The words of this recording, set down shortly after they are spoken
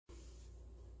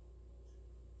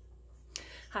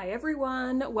Hi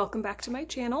everyone, welcome back to my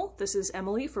channel. This is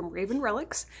Emily from Raven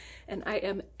Relics, and I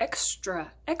am extra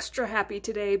happy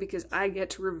today because I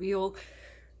get to reveal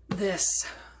this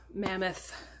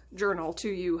mammoth journal to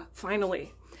you,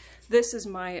 finally. This is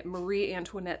my Marie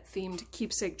Antoinette themed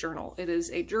keepsake journal. It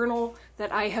is a journal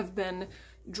that I have been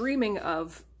dreaming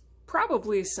of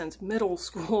probably since middle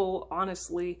school,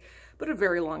 honestly, but a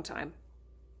very long time.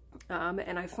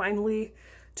 And I finally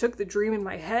took the dream in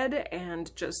my head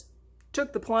and just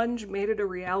took the plunge, made it a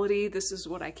reality. This is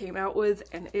what I came out with,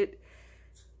 and it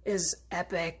is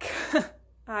epic.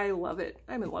 I love it.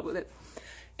 I'm in love with it.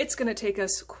 It's going to take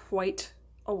us quite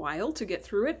a while to get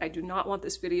through it. I do not want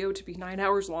this video to be 9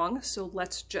 hours long, so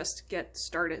let's just get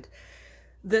started.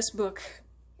 This book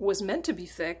was meant to be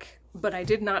thick, but I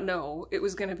did not know it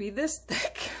was going to be this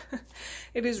thick.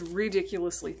 It is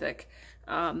ridiculously thick.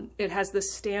 It has the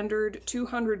standard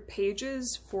 200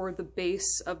 pages for the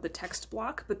base of the text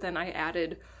block, but then I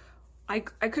added, I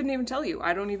couldn't even tell you.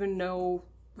 I don't even know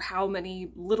how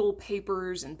many little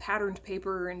papers and patterned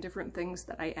paper and different things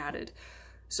that I added.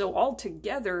 So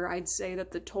altogether, I'd say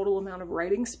that the total amount of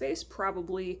writing space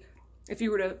probably, if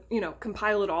you were to,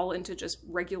 compile it all into just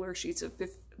regular sheets of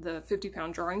the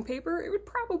 50-pound drawing paper, it would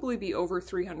probably be over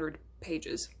 300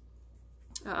 pages.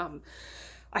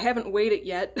 I haven't weighed it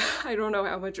yet. I don't know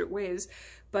how much it weighs,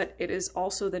 but it is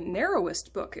also the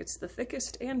narrowest book. It's the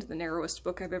thickest and the narrowest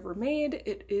book I've ever made.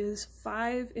 It is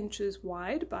 5 inches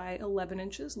wide by 11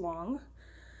 inches long,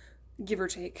 give or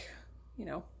take,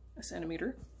 a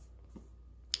centimeter.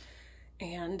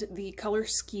 And the color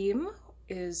scheme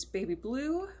is baby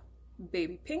blue,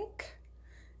 baby pink,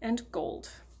 and gold.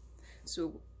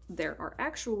 So there are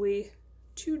actually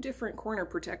 2 different corner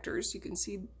protectors. You can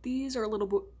see these are a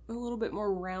little bit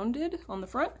more rounded on the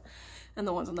front, and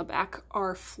the ones on the back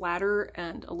are flatter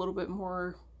and a little bit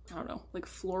more, I don't know, like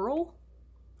floral.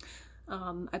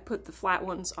 I put the flat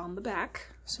ones on the back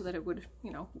so that it would,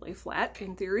 lay flat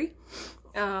in theory.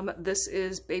 This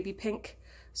is baby pink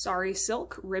sari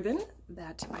silk ribbon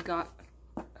that I got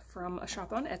from a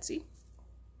shop on Etsy.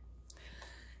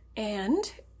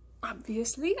 And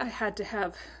obviously I had to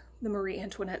have the Marie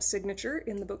Antoinette signature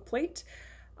in the book plate.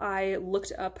 I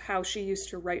looked up how she used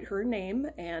to write her name,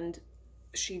 and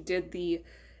she did the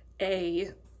A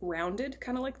rounded,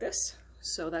 kind of like this.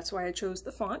 So that's why I chose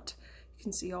the font. You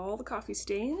can see all the coffee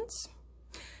stains.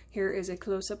 Here is a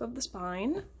close-up of the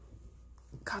spine.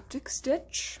 Coptic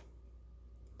stitch.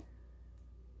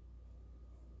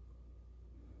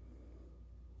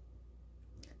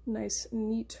 Nice,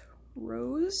 neat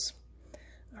rose.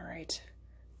 All right.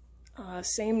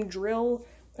 Same drill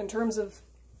in terms of,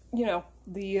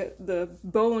 the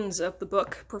bones of the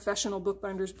book. Professional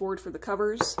bookbinder's board for the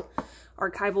covers,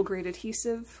 archival grade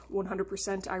adhesive,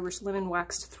 100% Irish linen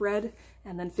waxed thread,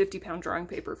 and then 50-pound drawing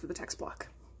paper for the text block.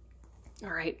 All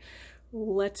right,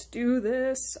 let's do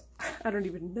this. I don't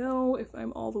even know if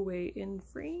I'm all the way in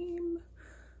frame.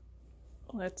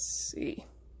 Let's see.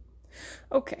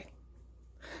 Okay.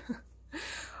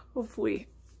 Hopefully,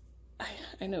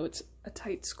 I know it's a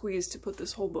tight squeeze to put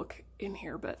this whole book in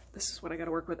here, but this is what I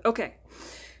gotta work with. Okay.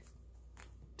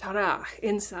 Ta-da!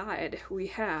 Inside we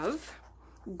have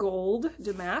gold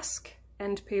damask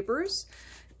end papers,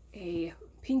 a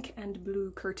pink and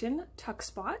blue curtain tuck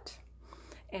spot,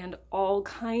 and all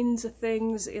kinds of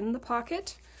things in the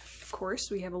pocket. Of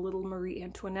course, we have a little Marie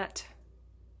Antoinette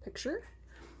picture.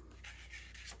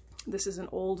 This is an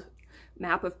old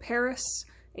map of Paris,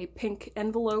 a pink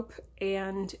envelope,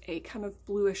 and a kind of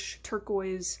bluish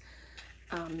turquoise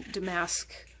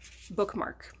damask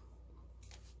bookmark.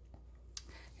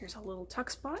 Here's a little tuck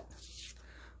spot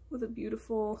with a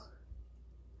beautiful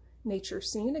nature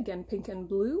scene, again pink and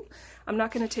blue. I'm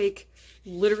not going to take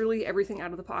literally everything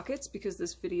out of the pockets because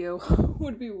this video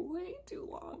would be way too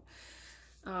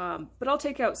long. But I'll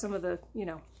take out some of the,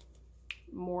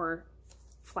 more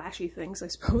flashy things, I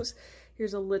suppose.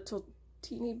 Here's a little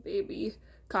teeny baby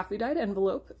coffee dyed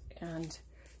envelope, and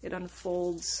it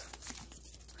unfolds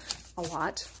a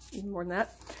lot, even more than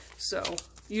that. So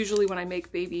usually when I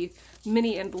make baby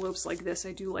mini envelopes like this,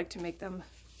 I do like to make them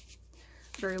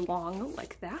very long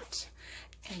like that.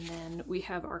 And then we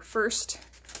have our first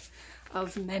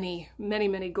of many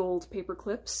gold paper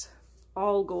clips,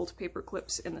 all gold paper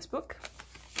clips in this book.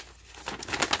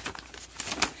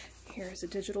 Here's a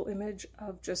digital image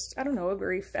of just, I don't know, a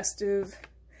very festive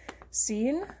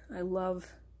scene. I love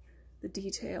the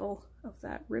detail of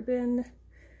that ribbon.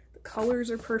 The colors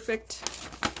are perfect,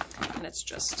 and it's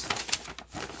just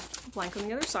blank on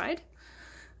the other side.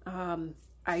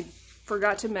 I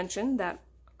forgot to mention that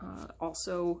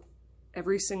also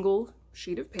every single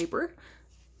sheet of paper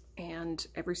And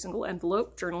every single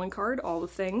envelope, journaling card, all the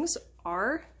things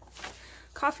are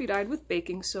coffee dyed with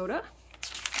baking soda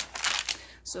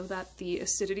so that the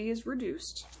acidity is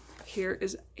reduced. Here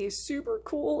is a super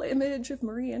cool image of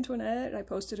Marie Antoinette. I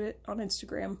posted it on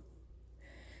Instagram.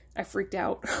 I freaked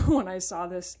out when I saw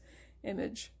this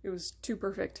image. It was too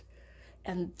perfect.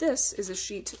 And this is a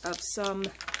sheet of some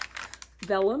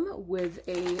vellum with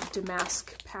a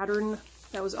damask pattern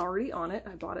that was already on it.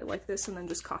 I bought it like this and then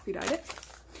just coffee dyed it.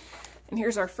 And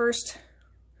here's our first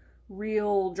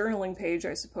real journaling page,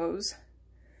 I suppose.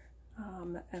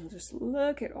 And just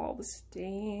look at all the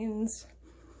stains.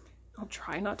 I'll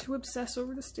try not to obsess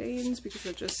over the stains because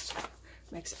it just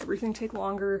makes everything take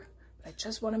longer. But I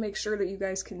just want to make sure that you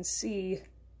guys can see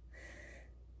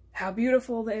how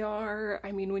beautiful they are.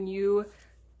 I mean, when you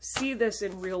see this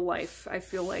in real life, I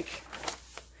feel like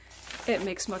it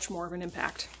makes much more of an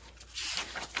impact.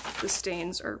 The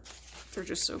stains they're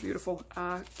just so beautiful.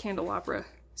 Candelabra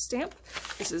stamp.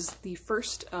 This is the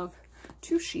first of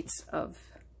 2 sheets of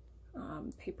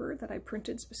paper that I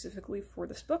printed specifically for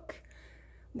this book.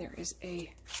 There is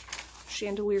a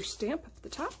chandelier stamp at the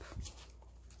top.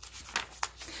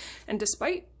 And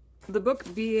despite the book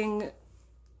being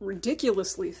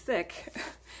ridiculously thick,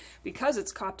 because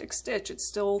it's Coptic stitch, it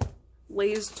still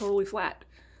lays totally flat.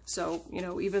 So, you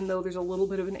know, even though there's a little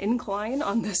bit of an incline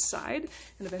on this side,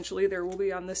 and eventually there will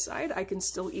be on this side, I can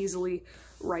still easily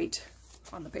write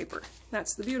on the paper.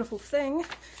 That's the beautiful thing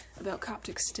about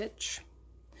Coptic stitch.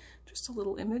 Just a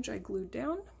little image I glued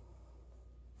down.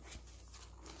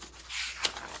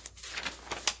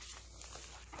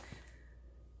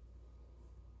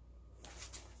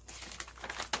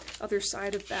 Other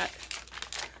side of that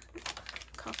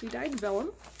coffee dyed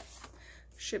vellum,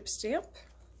 ship stamp,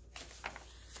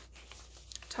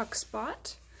 tuck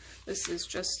spot. This is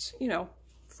just, you know,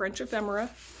 French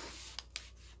ephemera.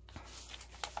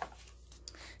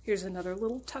 Here's another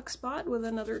little tuck spot with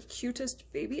another cutest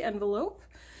baby envelope.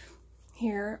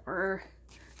 Here are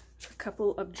a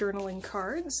couple of journaling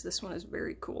cards. This one is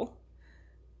very cool.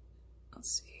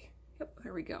 Let's see. Yep,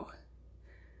 there we go.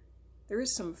 There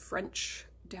is some French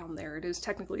down there. It is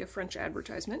technically a French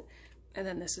advertisement. And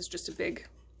then this is just a big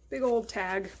old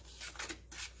tag.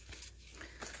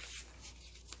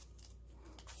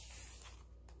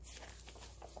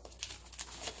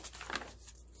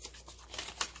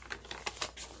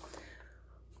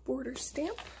 Border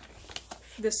stamp.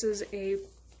 This is a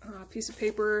piece of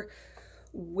paper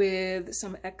with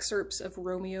some excerpts of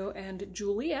Romeo and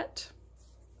Juliet.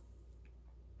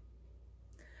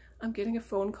 I'm getting a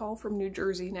phone call from New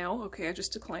Jersey now. Okay, I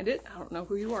just declined it. I don't know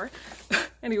who you are.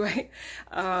 Anyway,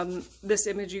 this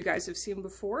image you guys have seen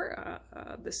before.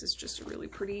 This is just a really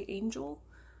pretty angel.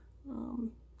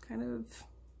 Kind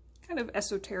of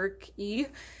esoteric-y.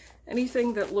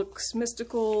 Anything that looks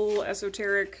mystical,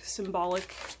 esoteric,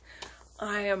 symbolic,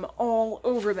 I am all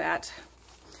over that.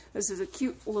 This is a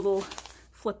cute little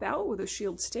flip out with a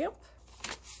shield stamp.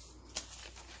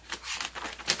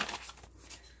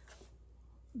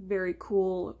 Very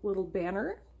cool little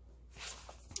banner,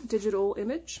 digital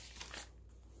image.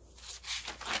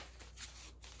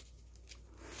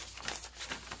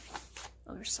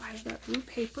 Other side of that blue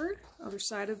paper, other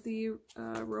side of the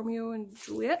Romeo and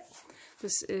Juliet.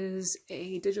 This is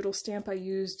a digital stamp I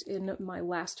used in my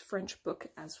last French book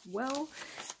as well.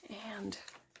 And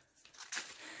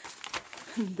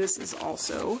this is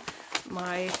also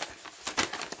my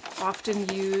often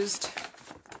used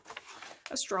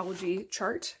astrology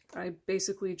chart. I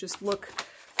basically just look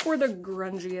for the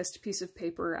grungiest piece of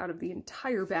paper out of the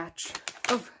entire batch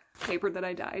of paper that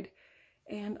I dyed,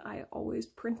 and I always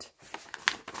print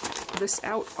this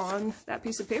out on that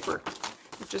piece of paper.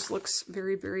 It just looks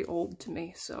very, very old to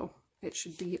me, so it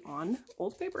should be on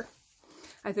old paper.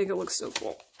 I think it looks so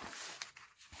cool.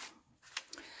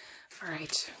 All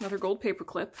right, another gold paper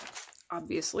clip,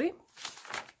 obviously.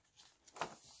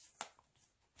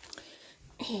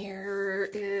 Here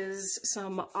is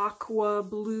some aqua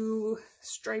blue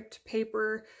striped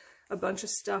paper, a bunch of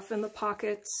stuff in the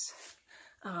pockets.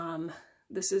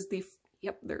 This is the,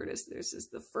 yep, there it is. This is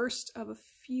the first of a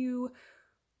few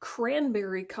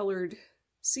cranberry colored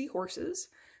seahorses.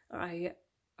 I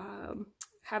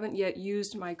haven't yet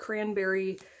used my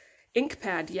cranberry ink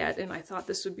pad yet, and I thought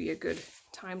this would be a good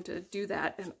time to do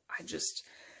that, and I just,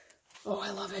 oh,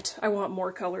 I love it. I want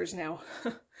more colors now.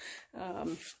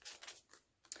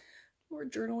 More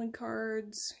journaling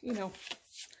cards, you know,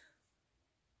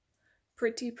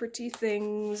 pretty, pretty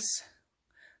things.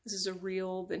 This is a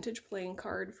real vintage playing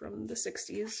card from the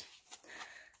 60s.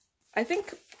 I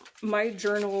think my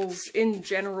journals in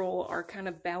general are kind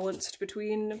of balanced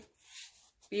between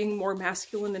being more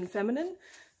masculine and feminine.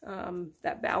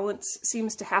 That balance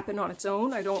seems to happen on its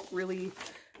own. I don't really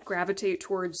gravitate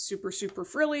towards super, super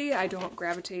frilly. I don't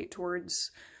gravitate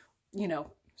towards, you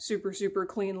know, super, super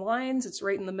clean lines. It's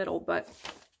right in the middle, but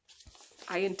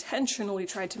I intentionally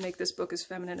tried to make this book as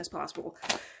feminine as possible.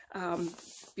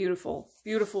 Beautiful,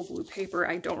 beautiful blue paper.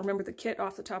 I don't remember the kit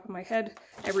off the top of my head.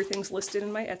 Everything's listed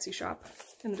in my Etsy shop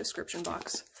in the description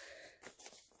box.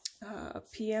 A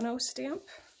piano stamp.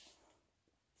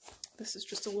 This is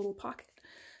just a little pocket.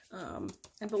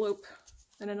 Envelope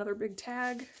and another big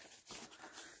tag.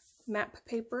 Map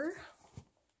paper.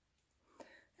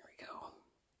 There we go.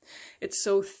 It's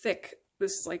so thick.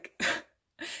 This is like,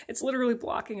 it's literally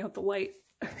blocking out the light.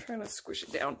 I'm trying to squish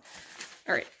it down.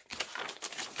 All right.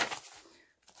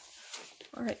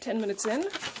 All right, 10 minutes in.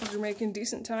 We're making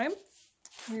decent time.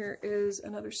 Here is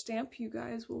another stamp you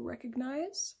guys will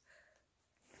recognize.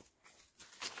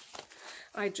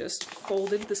 I just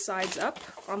folded the sides up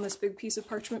on this big piece of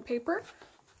parchment paper,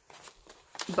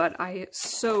 but I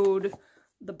sewed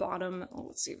the bottom,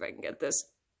 let's see if I can get this.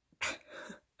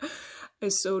 I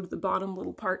sewed the bottom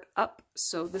little part up,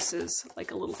 so this is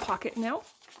like a little pocket now.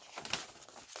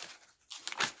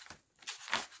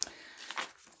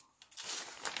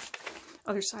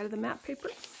 Other side of the map paper.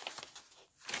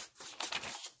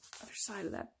 Other side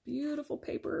of that beautiful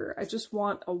paper. I just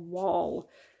want a wall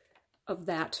of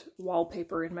that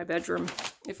wallpaper in my bedroom.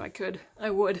 If I could,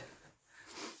 I would.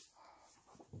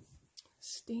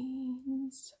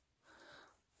 Stains.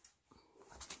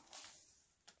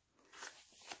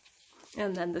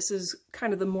 And then this is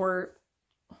kind of the more,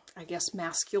 I guess,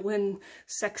 masculine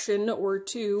section or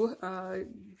two,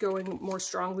 going more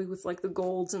strongly with like the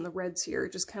golds and the reds here,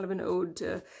 just kind of an ode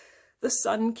to the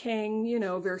Sun King, you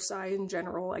know, Versailles in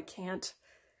general. I can't,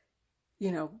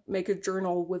 you know, make a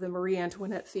journal with a Marie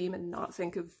Antoinette theme and not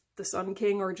think of the Sun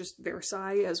King or just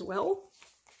Versailles as well.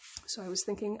 So I was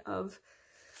thinking of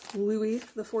Louis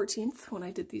XIV when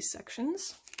I did these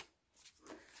sections.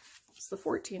 It's the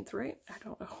 14th, right? I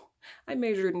don't know. I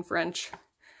majored in French.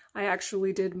 I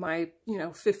actually did my, you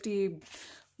know, 50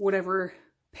 whatever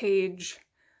page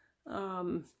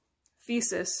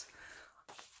thesis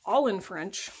all in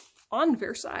French on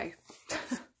Versailles.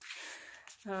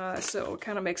 So it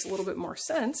kind of makes a little bit more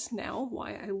sense now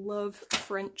why I love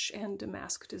French and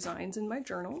damask designs in my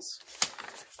journals,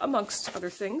 amongst other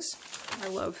things. I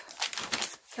love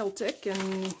Celtic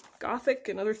and Gothic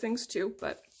and other things too,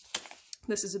 but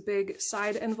this is a big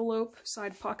side envelope,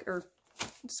 side pocket, or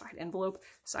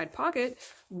side pocket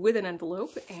with an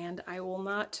envelope, and I will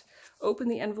not open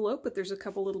the envelope, but there's a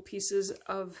couple little pieces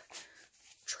of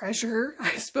treasure,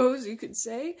 I suppose you could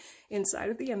say, inside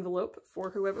of the envelope for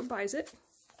whoever buys it.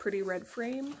 Pretty red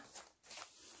frame.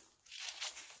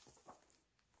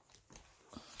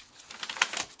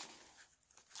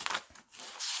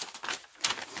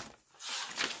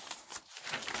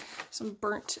 Some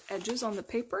burnt edges on the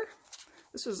paper.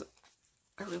 This was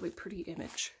a really pretty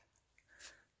image.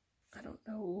 I don't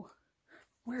know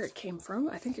where it came from.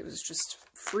 I think it was just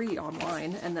free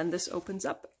online. And then this opens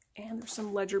up and there's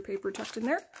some ledger paper tucked in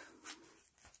there.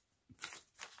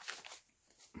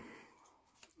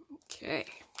 Okay.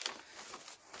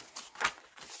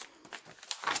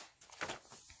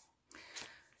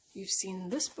 You've seen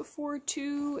this before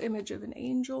too. Image of an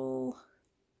angel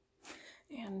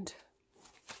and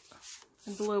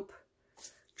envelope,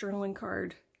 journaling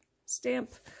card,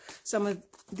 stamp. Some of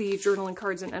the journaling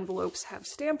cards and envelopes have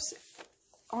stamps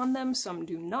on them, some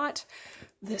do not.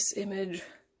 This image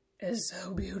is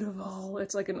so beautiful.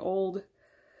 It's like an old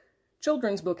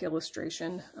children's book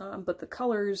illustration, but the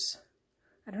colors,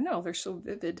 I don't know, they're so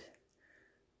vivid.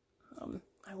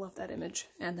 I love that image.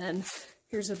 And then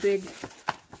here's a big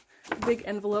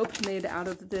envelope made out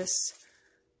of this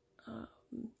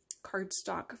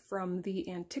cardstock from the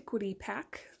Antiquity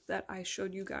pack that I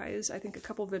showed you guys, I think a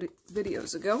couple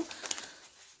videos ago.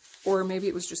 Or maybe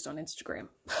it was just on Instagram.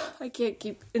 I can't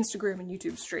keep Instagram and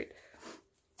YouTube straight.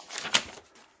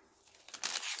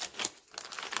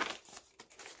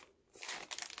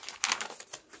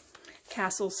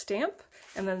 Castle stamp.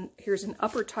 And then here's an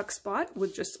upper tuck spot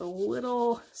with just a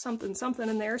little something something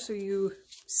in there so you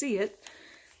see it.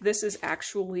 This is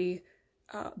actually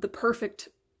the perfect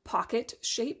pocket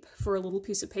shape for a little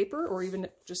piece of paper, or even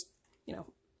just, you know,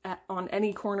 on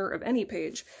any corner of any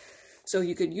page. So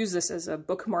you could use this as a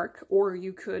bookmark, or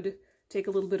you could take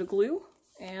a little bit of glue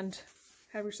and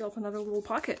have yourself another little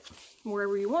pocket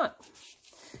wherever you want.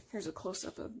 Here's a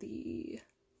close-up of the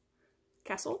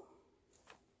castle.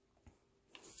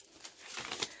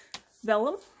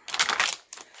 Vellum.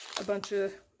 A bunch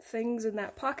of things in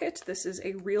that pocket. This is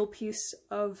a real piece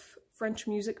of French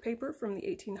music paper from the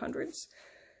 1800s.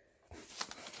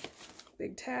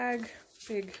 big tag,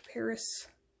 big Paris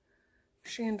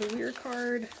chandelier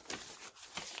card.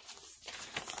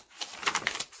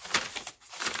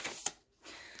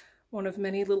 One of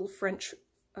many little French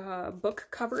book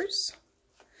covers.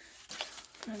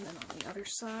 And then on the other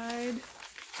side,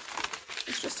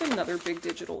 it's just another big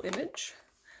digital image.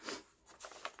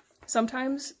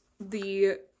 Sometimes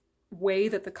the way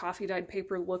that the coffee dyed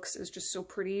paper looks is just so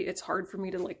pretty, it's hard for me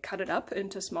to like cut it up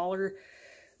into smaller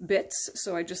bits,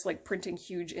 so I just like printing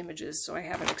huge images so I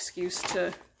have an excuse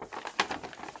to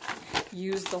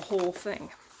use the whole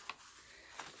thing.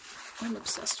 I'm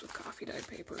obsessed with coffee dyed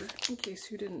paper, in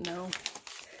case you didn't know.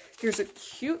 Here's a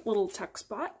cute little tuck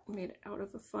spot made out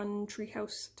of a fun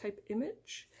treehouse type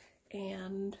image,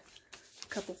 and a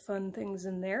couple fun things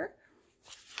in there.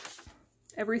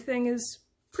 Everything is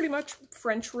pretty much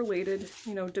French related,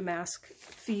 you know, damask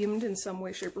themed in some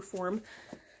way, shape, or form.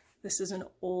 This is an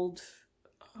old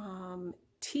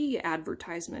tea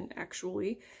advertisement,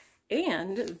 actually.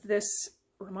 And this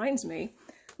reminds me,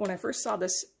 when I first saw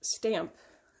this stamp,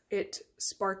 it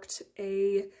sparked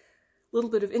a little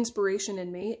bit of inspiration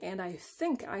in me, and I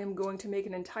think I am going to make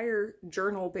an entire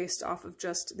journal based off of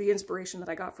just the inspiration that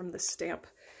I got from this stamp.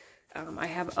 I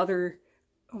have other,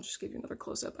 I'll just give you another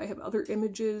close-up. I have other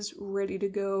images ready to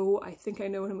go. I think I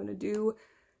know what I'm going to do,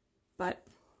 but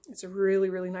it's a really,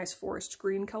 really nice forest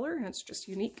green color, and it's just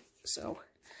unique, so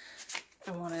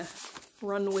I want to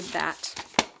run with that.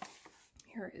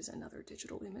 Here is another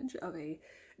digital image of a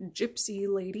gypsy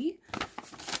lady,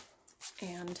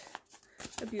 and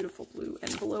a beautiful blue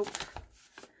envelope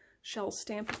shell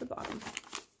stamp at the bottom.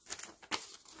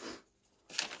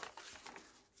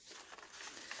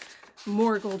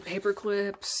 More gold paper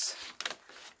clips,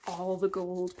 all the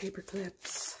gold paper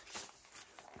clips,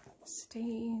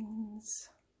 stains,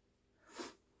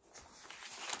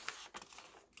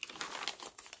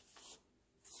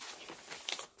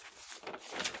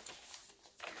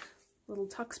 little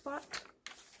tuck spot,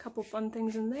 a couple fun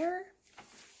things in there,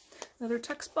 another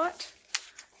tuck spot,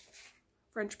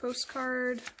 French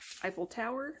postcard, Eiffel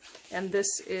Tower, and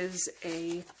this is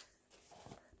a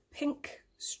pink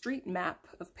street map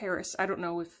of Paris. I don't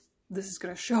know if this is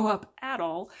going to show up at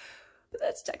all, but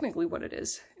that's technically what it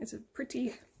is. It's a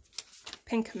pretty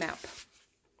pink map.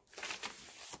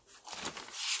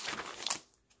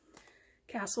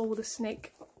 Castle with a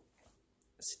snake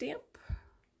stamp.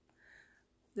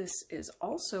 This is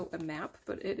also a map,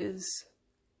 but it is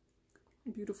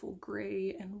a beautiful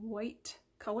gray and white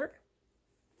color.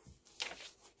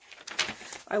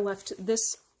 I left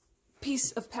this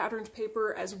piece of patterned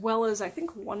paper as well as I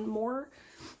think one more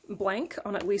blank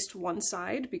on at least one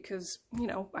side because, you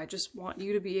know, I just want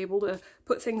you to be able to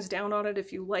put things down on it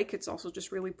if you like. It's also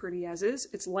just really pretty as is.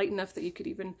 It's light enough that you could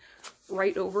even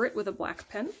write over it with a black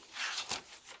pen.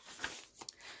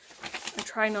 I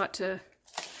try not to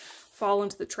fall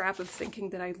into the trap of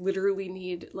thinking that I literally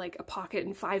need like a pocket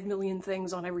and 5 million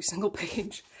things on every single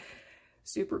page.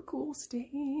 Super cool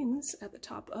stains at the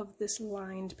top of this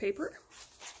lined paper.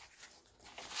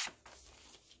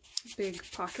 Big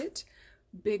pocket,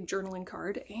 big journaling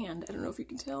card, and I don't know if you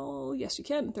can tell, yes you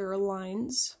can, there are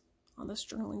lines on this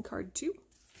journaling card too.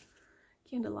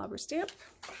 Candelabra stamp.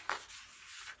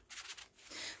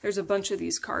 There's a bunch of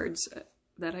these cards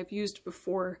that I've used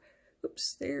before.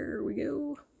 Oops, there we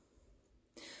go.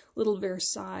 Little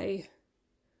Versailles,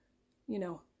 you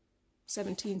know,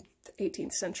 17th,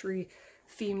 18th century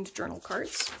themed journal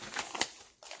cards.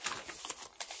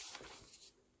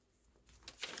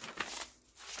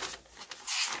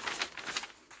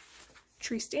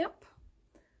 Tree stamp,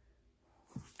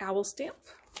 owl stamp,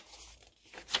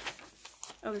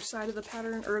 other side of the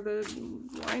pattern, or the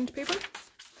lined paper.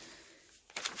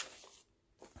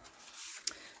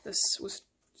 This was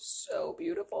so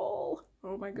beautiful.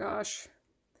 Oh my gosh.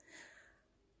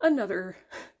 Another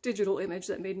digital image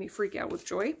that made me freak out with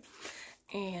joy.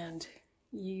 And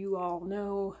you all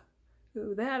know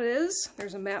who that is.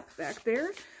 There's a map back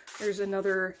there. There's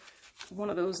another one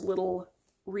of those little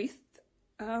wreath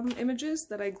images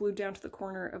that I glued down to the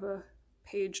corner of a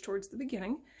page towards the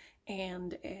beginning,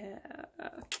 and a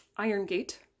Iron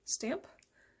Gate stamp.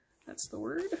 That's the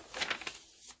word.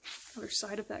 Other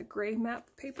side of that gray map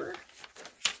paper.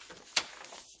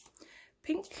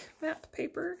 Pink map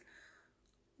paper.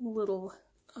 Little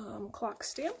clock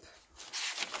stamp.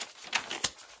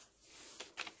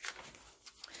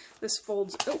 This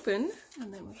folds open,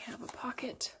 and then we have a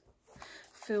pocket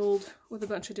filled with a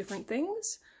bunch of different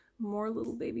things. More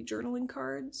little baby journaling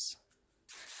cards,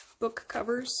 book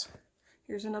covers.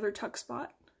 Here's another tuck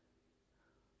spot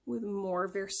with more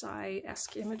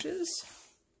Versailles-esque images.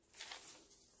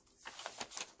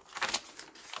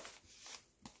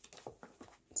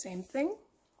 Same thing.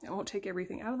 I won't take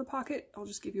everything out of the pocket. I'll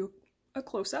just give you a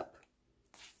close-up.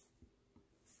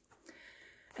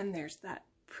 And there's that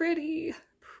pretty,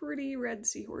 pretty red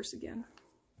seahorse again.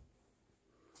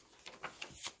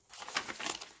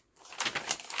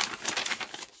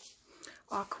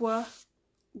 Aqua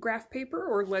graph paper,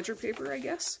 or ledger paper, I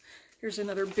guess. Here's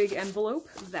another big envelope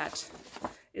that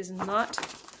is not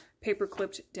paper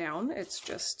clipped down. It's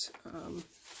just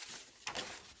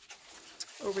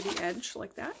over the edge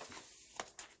like that.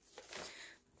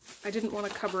 I didn't want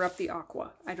to cover up the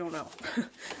aqua. I don't know.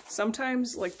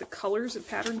 Sometimes, like, the colors of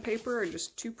pattern paper are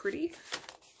just too pretty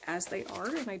as they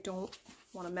are, and I don't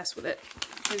want to mess with it.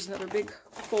 Here's another big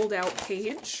fold-out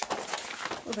page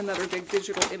with another big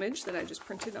digital image that I just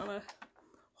printed on a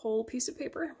whole piece of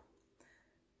paper.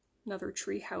 Another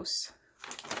tree house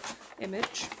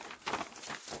image.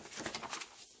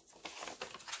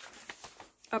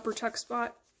 Upper tuck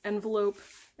spot, envelope,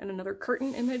 and another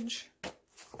curtain image.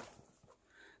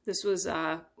 This was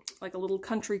like a little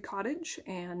country cottage,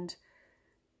 and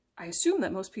I assume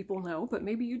that most people know, but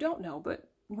maybe you don't know,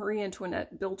 but Marie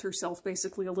Antoinette built herself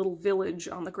basically a little village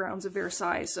on the grounds of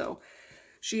Versailles, so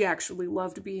she actually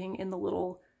loved being in the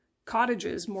little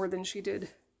cottages more than she did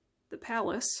the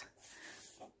palace.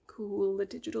 Cool, the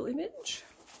digital image.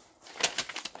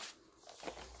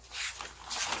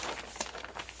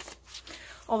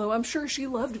 Although I'm sure she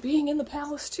loved being in the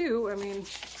palace too. I mean,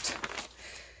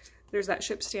 there's that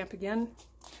ship stamp again.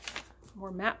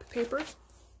 More map paper.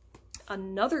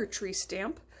 Another tree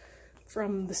stamp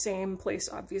from the same place,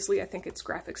 obviously. I think it's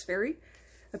Graphics Fairy.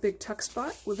 A big tuck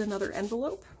spot with another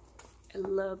envelope. I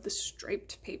love the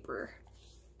striped paper.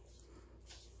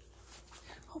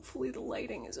 Hopefully the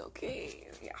lighting is okay.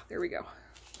 Yeah, there we go.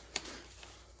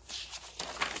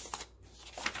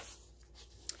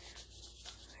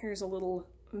 Here's a little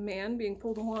man being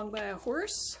pulled along by a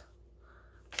horse.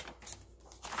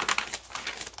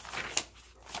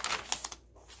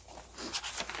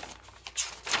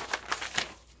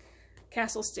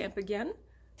 Castle stamp again.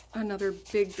 Another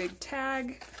big, big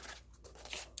tag.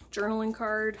 Journaling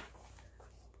card.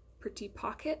 Pretty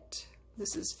pocket.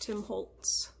 This is Tim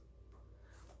Holtz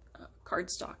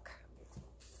cardstock.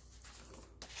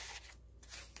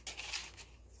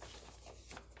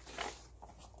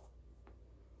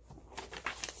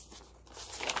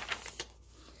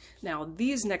 Now,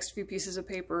 these next few pieces of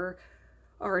paper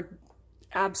are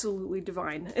absolutely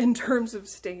divine in terms of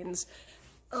stains.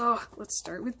 Let's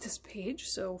start with this page.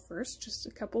 So first, just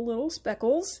a couple little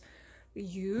speckles, the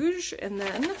huge, and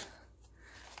then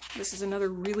this is another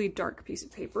really dark piece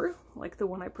of paper, like the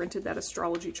one I printed that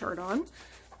astrology chart on.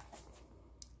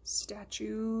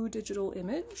 Statue digital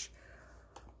image.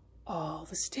 All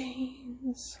the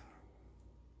stains.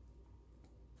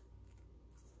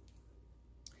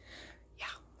 Yeah,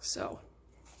 so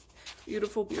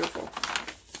beautiful, beautiful.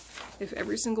 If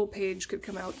every single page could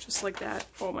come out just like that,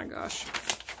 oh my gosh.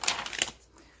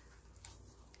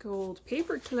 Gold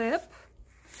paper clip,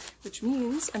 which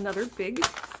means another big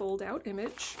fold-out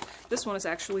image. This one is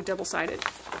actually double-sided.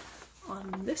 On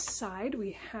this side,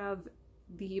 we have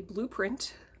the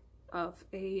blueprint of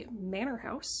a manor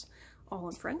house, all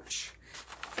in French.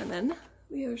 And then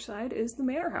the other side is the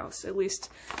manor house. At least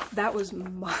that was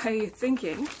my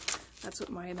thinking. That's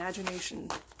what my imagination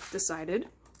decided.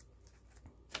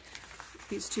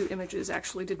 These two images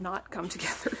actually did not come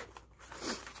together.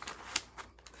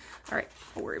 All right,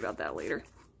 I'll worry about that later.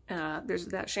 There's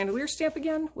that chandelier stamp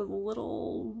again with a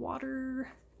little water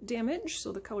damage,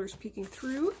 so the color's peeking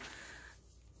through.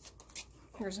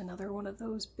 Here's another one of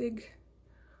those big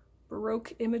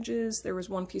Baroque images. There was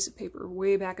one piece of paper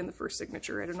way back in the first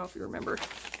signature. I don't know if you remember.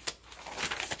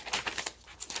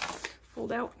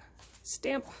 Fold out,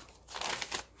 stamp,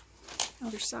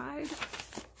 other side.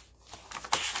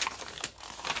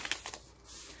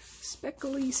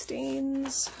 Speckly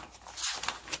stains.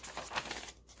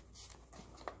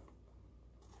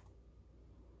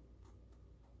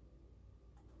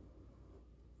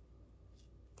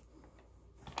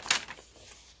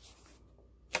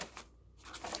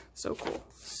 So cool,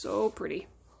 so pretty.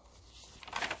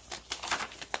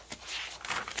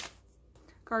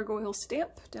 Gargoyle stamp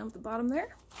down at the bottom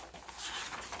there.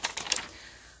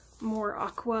 More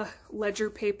aqua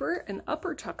ledger paper, an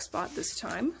upper tuck spot this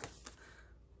time.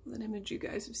 An image you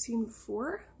guys have seen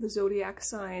before. The zodiac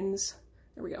signs,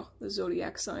 there we go. The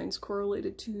zodiac signs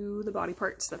correlated to the body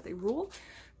parts that they rule.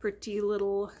 Pretty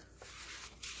little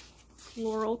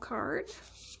floral card.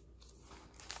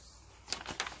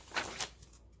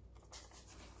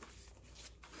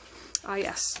 Ah,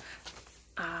 yes.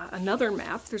 Another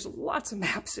map. There's lots of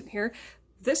maps in here.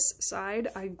 This side,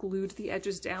 I glued the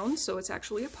edges down, so it's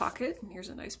actually a pocket. And here's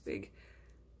a nice big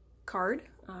card.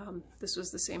 This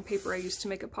was the same paper I used to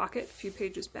make a pocket a few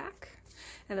pages back.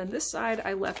 And then this side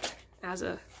I left as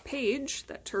a page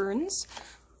that turns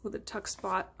with a tuck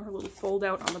spot or a little fold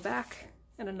out on the back,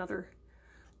 and another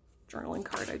journaling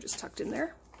card I just tucked in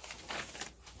there.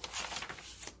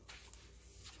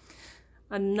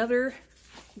 Another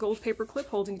gold paper clip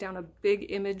holding down a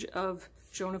big image of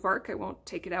Joan of Arc. I won't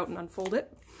take it out and unfold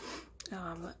it.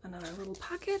 Another little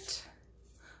pocket.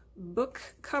 Book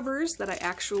covers that I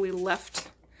actually left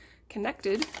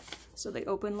connected, so they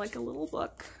open like a little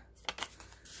book.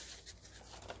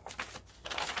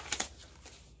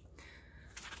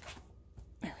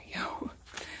 There we go.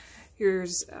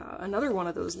 Here's another one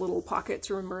of those little pockets.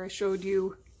 Remember I showed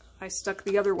you I stuck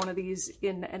the other one of these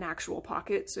in an actual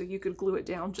pocket, so you could glue it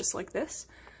down just like this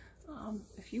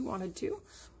if you wanted to.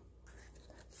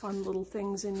 Fun little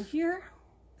things in here.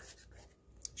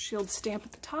 Shield stamp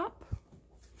at the top.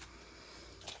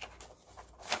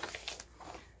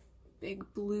 Big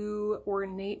blue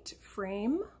ornate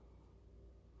frame.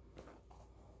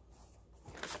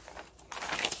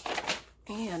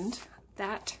 And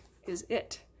that is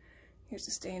it. Here's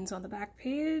the stains on the back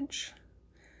page.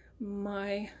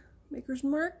 My maker's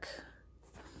mark.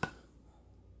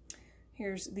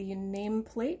 Here's the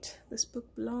nameplate this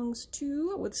book belongs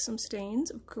to, with some stains,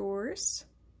 of course.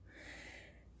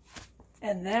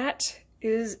 And that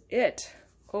is it.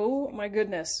 Oh my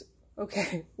goodness.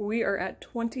 Okay, we are at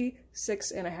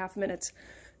 26.5 minutes.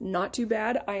 Not too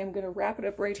bad. I am going to wrap it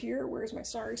up right here. Where's my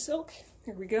sorry silk?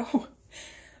 Here we go.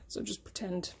 So just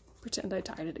pretend I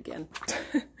tied it again.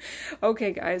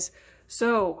 Okay, guys.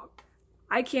 So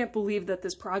I can't believe that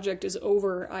this project is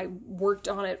over. I worked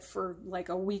on it for like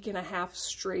a week and a half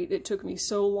straight. It took me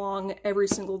so long, every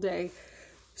single day.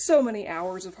 So many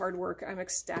hours of hard work. I'm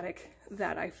ecstatic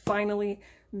that I finally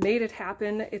made it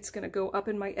happen. It's going to go up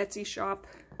in my Etsy shop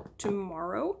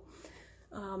tomorrow,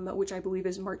 which I believe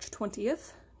is March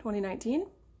 20th, 2019.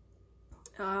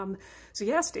 So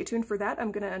yeah, stay tuned for that.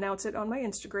 I'm going to announce it on my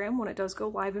Instagram when it does go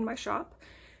live in my shop.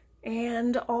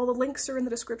 And all the links are in the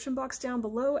description box down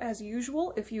below, as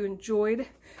usual. If you enjoyed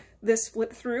this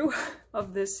flip through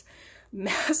of this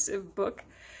massive book,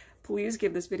 please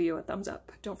give this video a thumbs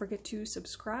up. Don't forget to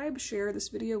subscribe, share this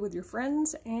video with your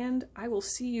friends, and I will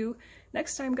see you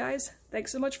next time, guys.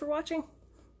 Thanks so much for watching.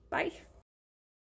 Bye.